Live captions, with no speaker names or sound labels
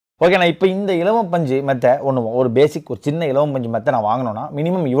Okay, நான் இப்போ இந்த இலவம் பஞ்சு மெத்தை ஒன்று ஒரு பேசிக் ஒரு சின்ன இலவம் பஞ்சு மெத்தை நான் வாங்கணும்னா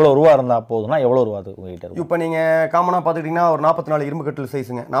மினிமம் இவ்வளோ ரூபா இருந்தால் போதும்னா எவ்வளோ ரூபா அது உங்ககிட்ட இருக்கும்? இப்போ நீங்கள் காமனாக பார்த்துக்கிட்டிங்கன்னா ஒரு 44 இரும்பு கட்டில்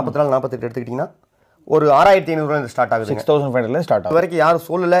சைஸுங்க 44 48 எடுத்துக்கிட்டிங்கன்னா ஒரு 6500 ஸ்டார்ட் ஆகுது. 6500 ஸ்டார்ட் ஆகுது. இது வரைக்கும் யாரும்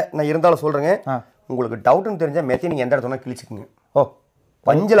சொல்லலை, நான் இருந்தாலும் சொல்கிறேங்க. உங்களுக்கு டவுட்டுன்னு தெரிஞ்சால் மெத்தி நீங்கள் எந்த இடத்துல கிழிச்சிக்குங்க. ஓ,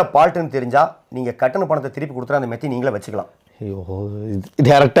 பஞ்சில் பால்ட்டுன்னு தெரிஞ்சால் நீங்கள் கட்டண பணத்தை திருப்பி கொடுத்துட்டு அந்த மெத்தி நீங்களே வச்சுக்கலாம். ஐயோ,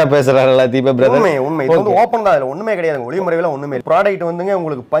 டேரக்டாக பேசுகிறாங்களா தீபா பிரதர்? உண்மை இது வந்து ஓப்பன் தான், அதில் ஒன்றுமே கிடையாது. ஒளிமுறையில் ஒன்றுமே ப்ராடக்ட் வந்துங்க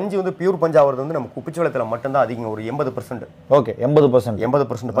உங்களுக்கு பஞ்சு வந்து பியூர் பஞ்சு ஆகிறது வந்து நம்ம குப்பிச்சோளத்தில் மட்டும்தான் அதிகம், ஒரு 80%. ஓகே,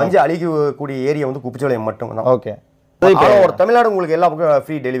 80% பஞ்சு அழிக்கக்கூடிய ஏரியா வந்து குப்பிச்சோளம் மட்டும் தான். ஓகே, ஒரு தமிழ்நாடு உங்களுக்கு எல்லா பக்கம்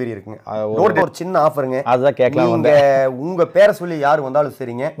ஃப்ரீ டெலிவரி இருக்குங்க. ஒரு சின்ன ஆஃபருங்க, அதுதான் கேட்கலாம். உங்க பேரை சொல்லி யார் வந்தாலும்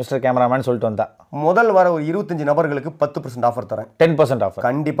சரிங்க, மிஸ்டர் கேமராமேன் சொல்லிட்டு வந்தா முதல் வர ஒரு 25 நபர்களுக்கு 10% ஆஃபர் தரேன். 10% ஆஃபர்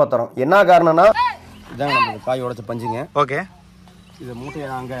கண்டிப்பா தரோம். என்ன காரணம்னா இதாங்க நம்ம காய் உடைச்ச பஞ்சுங்க. ஓகே, இது மூட்டை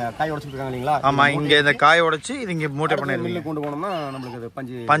அங்க காய் உடைச்சிட்டு இருக்காங்க இல்லீங்களா? ஆமா, இங்க இந்த காய் உடைச்சு இது இங்க மூட்டை பண்ணி மில்லுக்கு கொண்டு போனோம்னா நம்மளுக்கு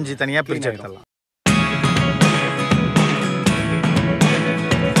இது பஞ்சு தனியா பிரிச்சு எடுத்துடலாம்.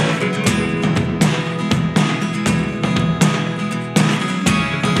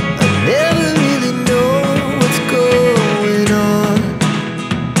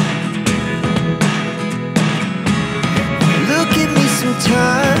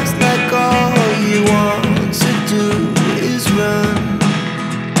 Sometimes like all you want to do is run.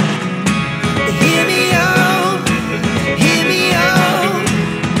 Hear me out, hear me out.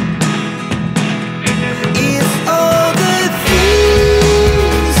 It's all the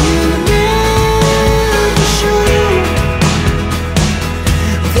things you never show.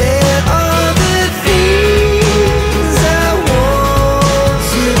 There are the things I want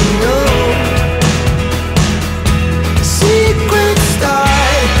to know. Secrets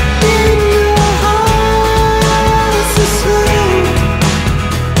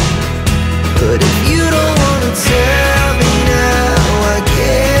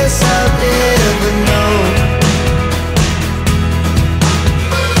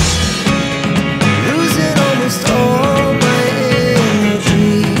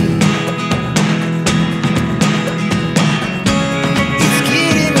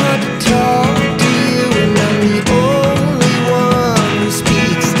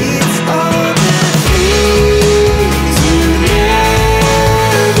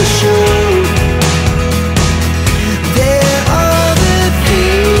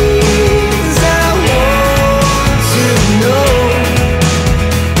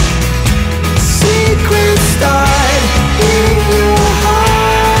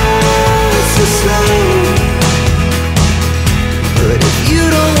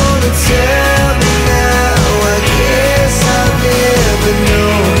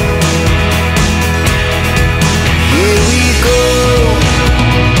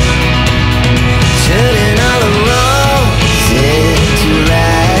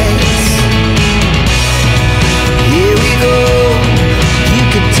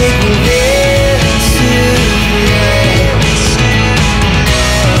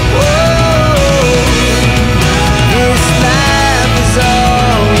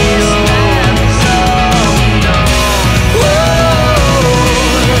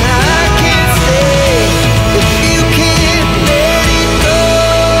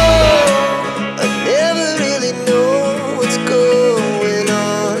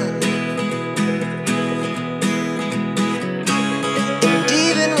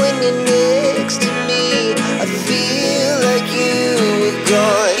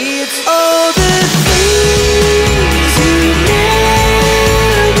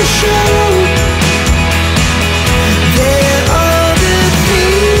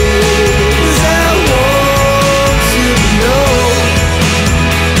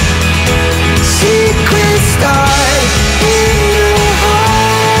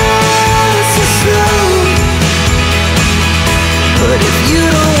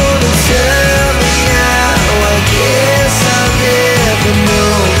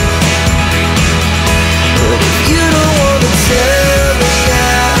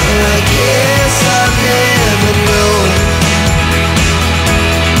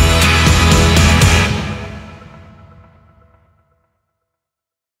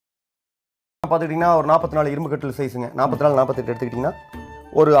பார்த்துக்கிட்டிங்கன்னா ஒரு 44 இரும்பு கட்டில் சைஸுங்க 44 48 எடுத்துக்கிட்டிங்கன்னா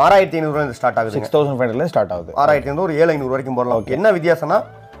ஒரு 6500 start ஆகுது. 6500 start ஆகுது. 6500 ஒரு 7500 வரைக்கும் போடலாம். என்ன வித்தியாசம்னா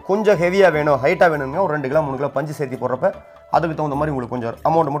கொஞ்சம் ஹெவியாக வேணும், ஹைட்டாக வேணுங்க, ஒரு 2 கிலோ 3 கிலோ பஞ்சு சேர்த்து போடுறப்ப அதுக்கு தகுந்த மாதிரி உங்களுக்கு கொஞ்சம்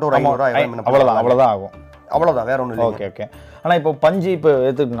அமௌண்ட் மட்டும் ஒரு 500 அவ்வளோதான் ஆகும். அவ்வளோதான், வேற ஒன்றும் இல்லை. Okay okay. ஆனால் இப்போ பஞ்சு இப்போ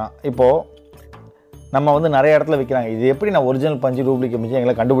எடுத்துக்கிட்டோம்னா இப்போது நம்ம வந்து நிறைய இடத்துல விற்கிறாங்க. இது எப்படி நான் ஒரிஜினல் பஞ்சு டூப்ளிகேட் பஞ்சு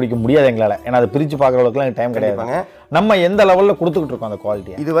எங்களை கண்டுபிடிக்க முடியாது எங்களால். ஏன்னா அதை பிரித்து பார்க்குற அளவுக்குலாம் எனக்கு டைம் கிடையாதுங்க. நம்ம எந்த லெவலில் கொடுத்துக்கிட்டு இருக்கோம் அந்த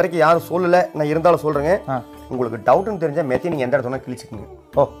குவாலிட்டி? இது வரைக்கும் யாரும் சொல்லலை, நான் இருந்தாலும் சொல்கிறேங்க. உங்களுக்கு டவுட்டுன்னு தெரிஞ்சால் மெத்தி நீங்கள் எந்த இடத்துல கிழிச்சிக்குங்க.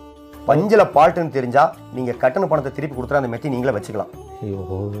 ஓ, பஞ்சில் ஃபால்ட்டுன்னு தெரிஞ்சா நீங்க கட்டண பணத்தை திருப்பி கொடுத்துட்டு அந்த மெத்தி நீங்களே வச்சுக்கலாம்.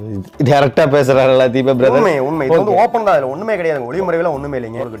 ஐயோ டேரக்டா பேசுறாருல தீப பிரதர். உண்மை இது வந்து ஓப்பன் தான், இதுல ஒண்ணுமே கிடையாது, ஒளிமுறையில ஒண்ணுமே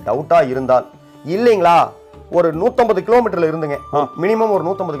இல்லைங்க. உங்களுக்கு டவுட்டா இருந்தால் இல்லைங்களா, ஒரு 150 கிலோமீட்டர்ல இருந்துங்க, மினிமம் ஒரு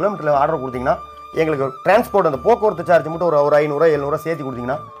 150 கிலோமீட்டர்ல ஆர்டர் கொடுத்தீங்கன்னா எங்களுக்கு டிரான்ஸ்போர்ட் அந்த போக்குவரத்து சார்ஜ் மட்டும் ஒரு 500 700 சேர்த்து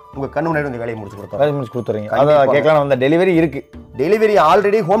கொடுத்தீங்கன்னா உங்க கண்ணு முன்னாடி வந்து வேலையை முடிச்சு கொடுத்துறீங்க. அதான் கேட்கலாம், அந்த டெலிவரி இருக்கு. டெலிவரி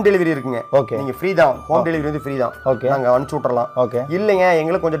ஆல்ரெடி ஹோம் டெலிவரி இருக்குங்க. ஓகே, நீங்க ஃப்ரீ தான், ஹோம் டெலிவரி வந்து ஃப்ரீ தான். ஓகே, நாங்க அனுப்பிச்சு விட்டுறலாம். ஓகே, இல்லைங்க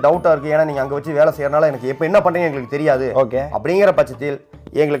எங்களுக்கு கொஞ்சம் டவுட்டா இருக்கு, ஏன்னா நீங்க அங்க வச்சு வேலை செய்யறனால எனக்கு எப்ப என்ன பண்றீங்க எங்களுக்கு தெரியாது. ஓகே, அப்படிங்கிற பட்சத்தில்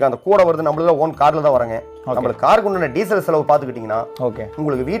எங்களுக்கு அந்த கூட வருது, நம்மள ஓன் கார்ல தான் வராங்க. நம்மளுக்கு காருக்கு உண்டான டீசல் செலவு பார்த்துக்கிட்டீங்கன்னா ஓகே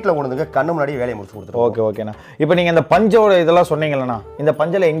உங்களுக்கு வீட்டில் கொண்டு வந்து கண்ணு முன்னாடி வேலையை முடிச்சு கொடுத்துருவோம். ஓகே ஓகேண்ணா. இப்போ நீங்கள் இந்த பஞ்சோட இதெல்லாம் சொன்னீங்களா, இந்த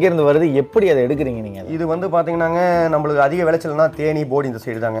பஞ்சில் எங்கேருந்து வருது, எப்படி அதை எடுக்கிறீங்க நீங்கள்? இது வந்து பார்த்தீங்கன்னா நம்மளுக்கு அதிக விளைச்சல்னா தேனி போடி இந்த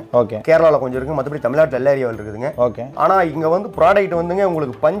சைடு தாங்க. ஓகே, கேரளாவில் கொஞ்சம் இருக்குது, மற்றபடி தமிழ்நாட்டில் எல்லா ஏரியாவில் இருக்குதுங்க. ஓகே. ஆனால் இங்கே வந்து ப்ராடக்ட் வந்துங்க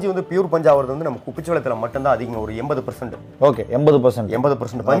உங்களுக்கு பஞ்சு வந்து பியூர் பஞ்சு ஆகிறது வந்து நம்ம குப்பிச்சோளத்தில் மட்டும்தான் அதிகம், ஒரு 80%. ஓகே,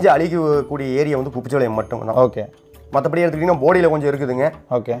 80% பஞ்சு அழிக்கக்கூடிய ஏரியா வந்து குப்பிச்சோளம் மட்டும் தான். ஓகே, மற்றபடி எடுத்துக்கிட்டிங்கன்னா போடியில் கொஞ்சம் இருக்குதுங்க.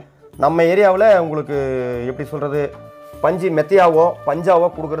 ஓகே. நம்ம ஏரியாவில் உங்களுக்கு எப்படி சொல்கிறது, பஞ்சு மெத்தையாவோ பஞ்சாவோ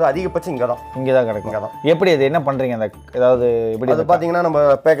கொடுக்குறது அதிகபட்சம் இங்கே தான். இங்கே தான் கிடைக்கும். இங்கே தான். எப்படி அது என்ன பண்ணுறீங்க? அந்த ஏதாவது எப்படி அது பார்த்தீங்கன்னா நம்ம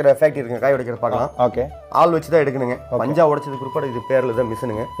பேக்கிற ஃபேக்ட்ரி இருக்குங்க, காய் உடைக்கிறது பார்க்கலாம். ஓகே, ஆள் வச்சு தான் எடுக்கணுங்க. பஞ்சா உடைச்சதுக்கு பிற்பாடு இது பேரில் தான்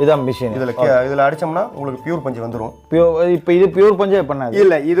மிஷினுங்க. இதுதான் மிஷின். இதில் அடிச்சோம்னா உங்களுக்கு பியூர் பஞ்சு வந்துடும். இப்போ இது பியூர் பஞ்சே பண்ணாது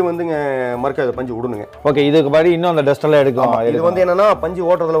இல்லை, இது வந்துங்க மறுக்க இது பஞ்சு விடணுங்க. ஓகே, இதுக்கு பாடி இன்னும் அந்த டஸ்ட் எல்லாம் எடுக்கும். இது வந்து என்னன்னா பஞ்சு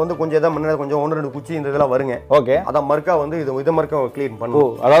ஓட்டுறதுல வந்து கொஞ்சம் எதாவது முன்னாடி கொஞ்சம் 1-2 குச்சி இந்த இதெல்லாம் வருங்க. ஓகே, அதான் மறுக்கா வந்து இது மறுக்க க்ளீன்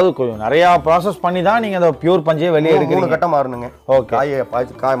பண்ணுவோம். அதாவது கொஞ்சம் நிறையா ப்ராசஸ் பண்ணி தான் நீங்கள் அந்த பியூர் பஞ்சே வெளியே எடுக்கிறீங்க. 3 கட்டம் மாறணுங்க. ஓகே,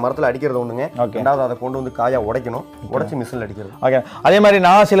 காய் மரத்தில் அடிக்கிறது ஒண்ணுங்க. ஓகே, ரெண்டாவது அதை கொண்டு வந்து காயா உடைக்கணும், உடைச்சு மிஷினில் அடிக்கிறது. ஓகே. அதே மாதிரி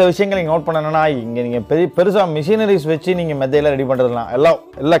நான் சில விஷயங்கள் நீங்கள் நோட் பண்ணணும்னா, இங்கே நீங்கள் பெருசாக மிஷினரிஸ் வச்சு நீங்கள் மெத்தையெல்லாம் ரெடி பண்ணுறதுலாம்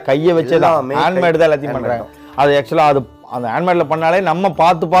எல்லாம் கையை வச்சு ஹேண்ட்மேட் தான் எல்லாத்தையும் பண்ணுறாங்க. அது ஆக்சுவலாக அது அந்த ஹேண்ட்மேடில் பண்ணாலே நம்ம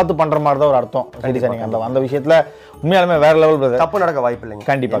பார்த்து பண்ணுற மாதிரி தான் ஒரு அர்த்தம். சரி சார், நீங்கள் அந்த விஷயத்தில் உண்மையாலுமே வேற லெவல் தப்பு நடக்க வாய்ப்பு இல்லைங்க.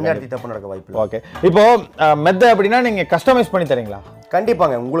 கண்டிப்பாக தப்பு நடக்க வாய்ப்பு இல்லை. ஓகே. இப்போ மெத்தை அப்படின்னா நீங்கள் கஸ்டமைஸ் பண்ணி தரீங்களா?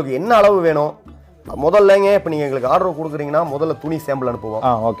 கண்டிப்பாங்க. உங்களுக்கு என்ன அளவு வேணும் முதல்லங்க, இப்போ நீங்கள் எங்களுக்கு ஆர்டர் கொடுக்குறீங்கன்னா முதல்ல துணி சாம்பிள் அனுப்புவோம்.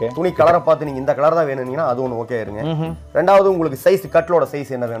 ஓகே, துணி கலரை பார்த்து நீங்கள் இந்த கலர் தான் வேணும்னீங்கன்னா அது ஒன்று ஓகே இருங்க. ரெண்டாவது உங்களுக்கு சைஸ் கட்லோட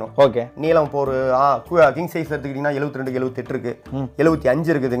சைஸ் என்ன வேணும். ஓகே, நீளம் இப்போ ஒரு கிங் சைஸ் எடுத்துக்கிட்டீங்கன்னா 72 78 இருக்கு,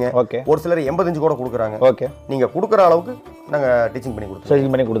 75 இருக்குதுங்க. ஓகே, ஒரு சிலர் 85 கூட கொடுக்குறாங்க. ஓகே, நீங்கள் கொடுக்குற அளவுக்கு நாங்கள் டிச்சிங் பண்ணி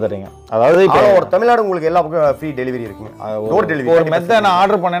கொடுத்துறீங்க. அதாவது இப்போ ஒரு தமிழ்நாடு உங்களுக்கு எல்லா பக்கம் ஃப்ரீ டெலிவரி இருக்குங்க. Door delivery. ஒரு மெத்தை நான்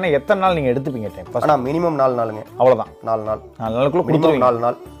ஆர்டர் பண்ணேன்னா எத்தனை நாள் நீங்கள் எடுத்துப்பீங்க டைம்? ஆனால் மினிமம் 4 நாளுங்க. அவ்வளோதான், 4 நாள். 4 நாளுக்குள்ள மினிமம் 4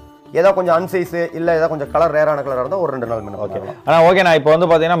 நாள். ஏதோ கொஞ்சம் அன்சைஸ் இல்லை ஏதாவது கொஞ்சம் கலர் ரேரான கலராக இருந்தால் ஒரு 2 நாள் மினிமம். ஓகே. ஆனால் ஓகே, நான் இப்போ வந்து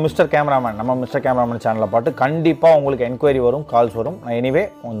பார்த்தீங்கன்னா மிஸ்டர் கேமராமேன், நம்ம மிஸ்டர் கேமராமேன் சேனலில் பார்த்து கண்டிப்பாக உங்களுக்கு என்கொயரி வரும், கால்ஸ் வரும். நான் எனிவே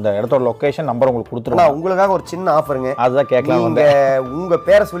இந்த இடத்தோட லொக்கேஷன் நம்பர் உங்களுக்கு கொடுத்துருவேன். உங்களுக்காக ஒரு சின்ன ஆஃபருங்க, அதுதான் கேட்கலாம். உங்கள்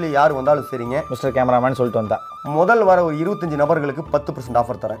பேரை சொல்லி யார் வந்தாலும் சரிங்க, மிஸ்டர் கேமராமேன் சொல்லிட்டு வந்தா முதல் வர ஒரு 25 நபர்களுக்கு 10%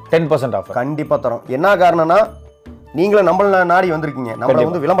 ஆஃபர் தரேன். 10% ஆஃபர் கண்டிப்பாக தரோம். என்ன காரணம்னா நீங்களும் நம்மள நாடி வந்திருக்கீங்க, நம்மளை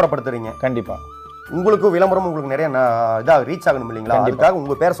வந்து விளம்பரப்படுத்துறீங்க. கண்டிப்பாக உங்களுக்கு விளம்பரம் உங்களுக்கு நிறைய இதாக ரீச் ஆகணும் இல்லைங்களா? அதுக்காக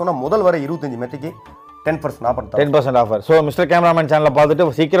உங்கள் பேர் சொன்னால் முதல் வர 25 மெத்தைக்கு 10% offer. 10% offer. So mister cameraman சேனலை பார்த்துட்டு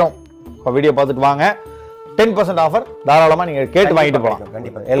சீக்கிரம் வீடியோ பார்த்துட்டு வாங்க. 10% ஆஃபர் தாராளமாக நீங்கள் கேட்டு வாங்கிட்டு போகலாம்.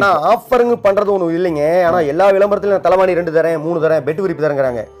 கண்டிப்பாக. ஏன்னா ஆஃபருங்க பண்ணுறது ஒன்றும் இல்லைங்க. ஆனால் எல்லா விளம்பரத்திலும் தலைவாணி 2 தரேன் 3 தரேன் பெட்டு விரிப்பு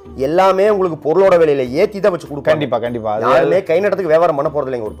தரேங்கிறாங்க. எல்லாமே உங்களுக்கு பொருளோட விலையில ஏற்றி தான் வச்சு கொடுக்கும். கண்டிப்பாக யாருமே கை நடத்துக்கு வியாபாரம் பண்ண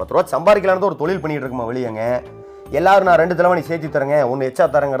போகிறது இல்லைங்க. ஒரு 10 ரூபா சம்பாதிக்கலான்னு ஒரு தொழில் பண்ணிட்டு இருக்குமா வெளியேங்க. எல்லாரும் நான் 2 தலைவாணி சேர்த்து தரேங்க, 1 எச்சா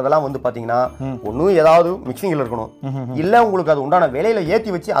தரங்கிறதெல்லாம் வந்து பார்த்தீங்கன்னா ஒன்றும் ஏதாவது மிக்சிங்கில் இருக்கணும், இல்லை உங்களுக்கு அது உண்டான விலையில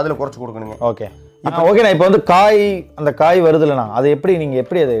ஏற்றி வச்சு அதில் குறைச்சி கொடுக்கணுங்க. ஓகே. ஓகே, நான் இப்போ வந்து அந்த காய் வருதுலண்ணா, அதை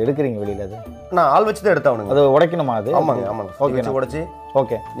எப்படி அதை எடுக்கிறீங்க வெளியில்? அது நான் ஆள் வச்சு தான் எடுத்தாகணுங்க. அது உடைக்கணுமா? அது ஆமாங்க. ஓகே, உடைச்சு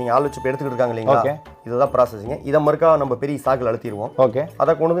ஓகே நீங்கள் ஆள் வச்சு இப்போ எடுத்துக்கிட்டு இருக்காங்க இல்லைங்களா? ஓகே, இதுதான் ப்ராசஸிங்க. இதை மறுக்கா நம்ம பெரிய சாக்கில் அழுத்திடுவோம். ஓகே,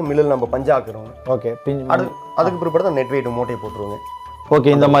 அதை கொண்டு வந்து மில்லில் நம்ம பஞ்சாக்குறோம். ஓகே, அதுக்கு பிற்பாடு தான் நெட் வெயிட் மூட்டையை போட்டுருவோங்க.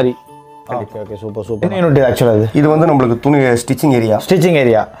 ஓகே, இந்த மாதிரி. Okay, super. ஆக்சுவலாக இது வந்து நம்மளுக்கு துணி ஸ்டிச்சிங்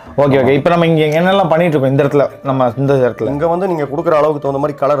ஏரியா. ஓகே. இப்போ நம்ம இங்கே என்னெல்லாம் பண்ணிட்டு இருக்கோம் இந்த இடத்துல? இந்த இடத்துல இங்கே வந்து நீங்கள் கொடுக்குற அளவுக்கு தகுந்த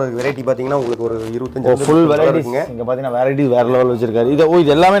மாதிரி கலர் வெரைட்டி பார்த்தீங்கன்னா உங்களுக்கு ஒரு 25 ஃபுல் வெரைட்டிங்க. இங்கே பார்த்தீங்கன்னா வெரைட்டி வேற லெவல் வச்சிருக்காரு.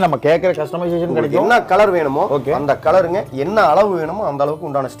 இது எல்லாமே நம்ம கேட்குற கஸ்டமைசேஷன் கிடைக்கும். என்ன கலர் வேணுமோ அந்த கலருங்க, என்ன அளவு வேணுமோ அந்த அளவுக்கு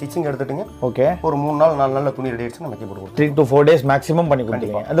உண்டான ஸ்டிச்சிங் எடுத்துட்டுங்க. ஓகே, ஒரு 3 நாள் 4 நாளில் துணி ரெடி ஆயிடுச்சு. நம்ம போடுவோம். 3 to 4 days மேக்ஸிமம் பண்ணி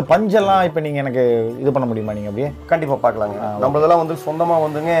கொடுத்துருங்க. அந்த பஞ்செல்லாம் இப்போ நீங்கள் எனக்கு இது பண்ண முடியுமா? நீங்கள் அப்படியே கண்டிப்பாக பார்க்கலாங்க. நம்மளதெல்லாம் வந்து சொந்தமாக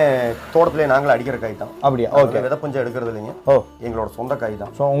வந்துங்க தோட்டத்திலே நாங்களே அடிக்கிற காய் தான். அப்படியா? ஓகே. விதை பஞ்சம் எடுக்கிறது இல்லைங்க. எங்களோட சொந்த காய்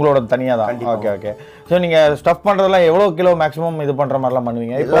தான். ஸோ உங்களோட தனியாக தான். ஓகே. ஸோ நீங்கள் ஸ்டஃப் பண்ணுறதுலாம் எவ்வளோ கிலோ மேக்ஸிமம் இது பண்ணுற மாதிரிலாம்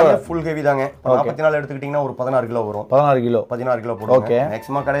பண்ணுவீங்க? இப்போ ஃபுல் ஹெவி தாங்க. 44 எடுத்துக்கிட்டிங்கன்னா ஒரு 16 கிலோ வரும். 16 கிலோ போடுவாங்க. ஓகே.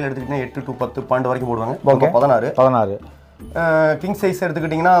 மேக்ஸிமம் கடையில் எடுத்துக்கிட்டிங்கன்னா 8 to 10 12 வரைக்கும் போடுவாங்க. ஓகே. 16. கிங் சைஸ்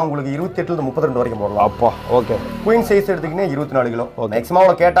எடுத்துக்கிட்டிங்கன்னா உங்களுக்கு 28 32 வரைக்கும் போடலாம். அப்பா ஓகே. குயின் சைஸ் எடுத்துக்கிட்டீங்கன்னா 24 கிலோ. மேக்ஸிமம்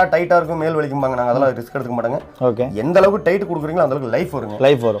அவ்வளோ கேட்டால் டைட்டாக இருக்கும், மேல் வலிக்கும்பாங்க. நாங்கள் அதெல்லாம் ரிஸ்க் எடுத்துக்க மாட்டாங்க. ஓகே. எந்த அளவுக்கு டைட் கொடுக்குறீங்களோ அந்த அளவுக்கு லைஃப் வருங்க.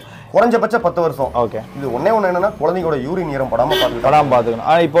 லைஃப் வரும். குறைஞ்சபட்சம் 10 வருஷம். ஓகே. இது ஒண்ணே என்னன்னா குழந்தைங்களோட யூரின் ஈரம் படாமல்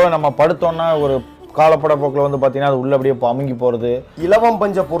பார்த்துக்கணும். இப்போ நம்ம படுத்தோம்னா ஒரு காலப்பட போக்கில் வந்து பார்த்தீங்கன்னா அது உள்ள அப்படியே அமுங்கி போகிறது. இலவம்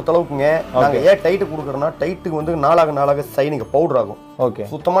பஞ்சை பொறுத்த அளவுக்குங்க நாங்கள் ஏன் டைட்டு கொடுக்குறோன்னா டைட்டுக்கு வந்து நாளாக சைனிங் பவுடர் ஆகும். ஓகே.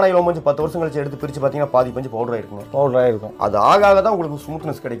 சுத்தமான இலவம் பஞ்சு 10 வருஷம் கழிச்சு எடுத்து பிரித்து பார்த்தீங்கன்னா பாதி பஞ்சு பவுடர் ஆயிருக்கும். அது ஆக தான் உங்களுக்கு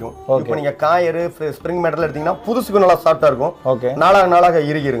ஸ்மூத்னஸ் கிடைக்கும். இப்போ நீங்கள் காயரு ஸ்ப்ரிங் மேட்டர்ல எடுத்தீங்கன்னா புதுசுக்கு நல்லா சாஃப்டாக இருக்கும். ஓகே. நாளாக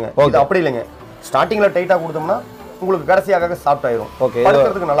இறுகிருங்க. இது அப்படி இல்லைங்க. ஸ்டார்டிங்கில் டைட்டாக கொடுத்தோம்னா உங்களுக்கு கடைசியாக சாஃப்ட் ஆயிரும். ஓகே.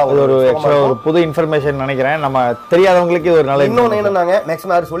 படுக்கிறதுக்கு நல்லா ஒரு எக்ஸ்ட்ரா ஒரு புது இன்ஃபர்மேஷன் நினைக்கிறேன். நம்ம தெரியாதவங்களுக்கு ஒரு நல்ல இன்னொன்று என்னன்னாங்க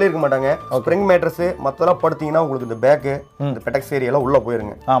மேக்ஸிமம் யாரும் சொல்லியிருக்க மாட்டாங்க. ஸ்ப்ரிங் மேட்ரஸ் மற்றெல்லாம் படுத்தீங்கன்னா உங்களுக்கு இந்த பேக்கு இந்த பெட்டக்ஸ் ஏரியாலாம் உள்ள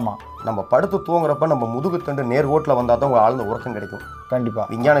போயிருங்க. ஆமா. நம்ம படுத்து தூங்குறப்ப நம்ம முதுகு தண்டு நேர்கோட்டில் வந்தால் தான் உங்க ஆழ்ந்த உறக்கம் கிடைக்கும். கண்டிப்பா.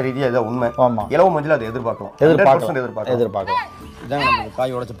 விஞ்ஞான ரீதியாக இதான் உண்மை. ஆமா. இலவ மஞ்சள் அதை எதிர்பார்க்கலாம். இதாங்க நமக்கு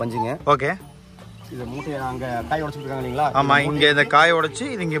காய் உடைச்ச பஞ்சுங்க. ஓகே. இது மூட்டை அங்க காய் உடைச்சிட்டு இருக்காங்க இல்லீங்களா? ஆமா. இங்க இந்த காய் உடைச்சு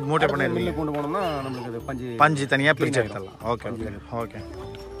இது இங்க மூட்டை பண்ணிருக்கீங்க. கொண்டு போனோம்னா நமக்கு இது பஞ்சு தனியா பிரிச்சு எடுத்துடலாம். Okay okay.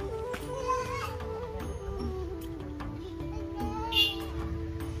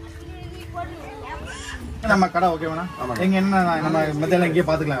 நம்ம கடை ஓகேவா? எங்க என்ன நம்ம மெத்தட்ல இங்கே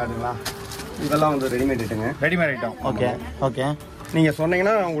பாத்துக்கலாம் காட்டுங்களா? இதெல்லாம் வந்து readymade ஐட்டங்க. Readymade item. Okay okay. நீங்க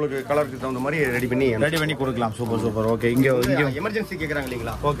சொன்னீங்கன்னா உங்களுக்கு கலருக்கு தகுந்த மாதிரி ரெடி பண்ணி கொடுக்கலாம். சூப்பர். ஓகே. இங்க எமர்ஜென்சி கேக்குறாங்க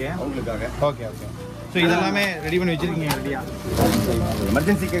இல்லீங்களா? ஓகே. அவங்களுக்காக. ஓகே. ஸோ இதெல்லாமே ரெடி பண்ணி வச்சிருக்கீங்க ரெடியா?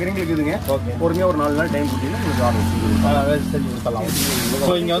 எமர்ஜென்சி கேட்குறீங்களுக்கு இதுங்க. ஓகே. பொறுமையாக ஒரு 4 நாள் டைம் கொடுத்தீங்கன்னா உங்களுக்கு ஆர்டர் செஞ்சு கொடுத்துடலாம்.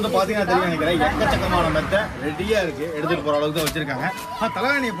 ஸோ இங்கே வந்து பார்த்தீங்கன்னா தெரியும் நினைக்கிறேன் எக்கச்சக்கமான மெத்தை ரெடியாக இருக்குது, எடுத்துகிட்டு போகிற அளவுக்கு தான் வச்சிருக்காங்க.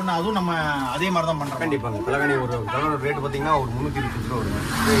 தலைகாணி எப்படின்னா அதுவும் நம்ம அதே மாதிரி தான் பண்ணுறோம். கண்டிப்பாங்க. தலைகாணி ஒரு ரேட்டு பார்த்தீங்கன்னா ஒரு 325 ரூபா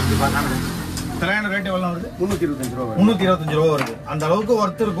வருங்க. தலைகாணி ரேட் எவ்வளோ வருது? 325 ரூபா. 325 ரூபா வருது. அந்த அளவுக்கு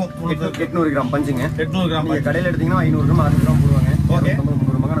ஒர்த்து இருக்கும். 800 கிராம் பஞ்சுங்க. 800 கிராம். நீங்கள் கடையில் எடுத்தீங்கன்னா 500 கிராம் 600 கிராம் போடுவாங்க. ஓகே.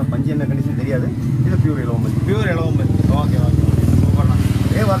 300 ரூபாய் பஞ்சு என்ன கண்டிஷன் தெரியாது. இது பியூர் இலவம் பஞ்சு. ஓகே.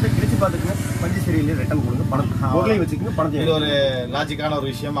 அதே வார்த்தை கிழிச்சு பார்த்துக்குங்க. பஞ்சு சரியில்லை ரிட்டர்ன் கொடுங்க. பணம் பொருளையும் வச்சுக்கோங்க. பணத்தை. இது ஒரு லாஜிக்கான ஒரு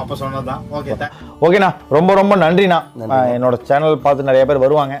விஷயம். அப்போ சொன்னதான். ஓகேண்ணா. ரொம்ப நன்றிண்ணா. என்னோட சேனல் பார்த்து நிறைய பேர்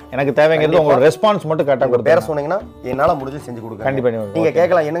வருவாங்க. எனக்கு தேவைங்கிறது உங்களோட ரெஸ்பான்ஸ் மட்டும் கரெக்டாக கொடுத்து பேர சொன்னீங்கன்னா என்னால் முடிஞ்சு செஞ்சு கொடுங்க. கண்டிப்பாக. நீங்கள்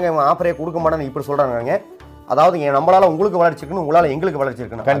கேட்கலாம் என்னங்க ஆஃபரே கொடுக்க மாட்டேன்னு இப்படி சொல்கிறாங்க. அதாவது நம்மளால உங்களுக்கு வளர்ச்சி இருக்கணும், உங்களால எங்களுக்கு வளர்ச்சி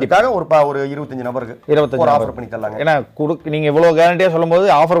இருக்கணும். கண்டிப்பாக ஒரு 25 நபருக்கு 25 ஆஃபர் பண்ணி தரலாங்க. ஏன்னா நீங்க இவ்வளவு கேரண்டியா சொல்லும்போது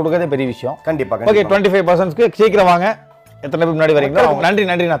ஆஃபர் கொடுக்கறதே பெரிய விஷயம். கண்டிப்பா. ஓகே. 25% சீக்கிரம் வாங்க. எத்தனை பேர் முன்னாடி வரீங்களோ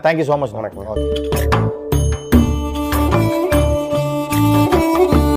நன்றி. நான் தேங்க்யூ ஸோ மச். வணக்கம்.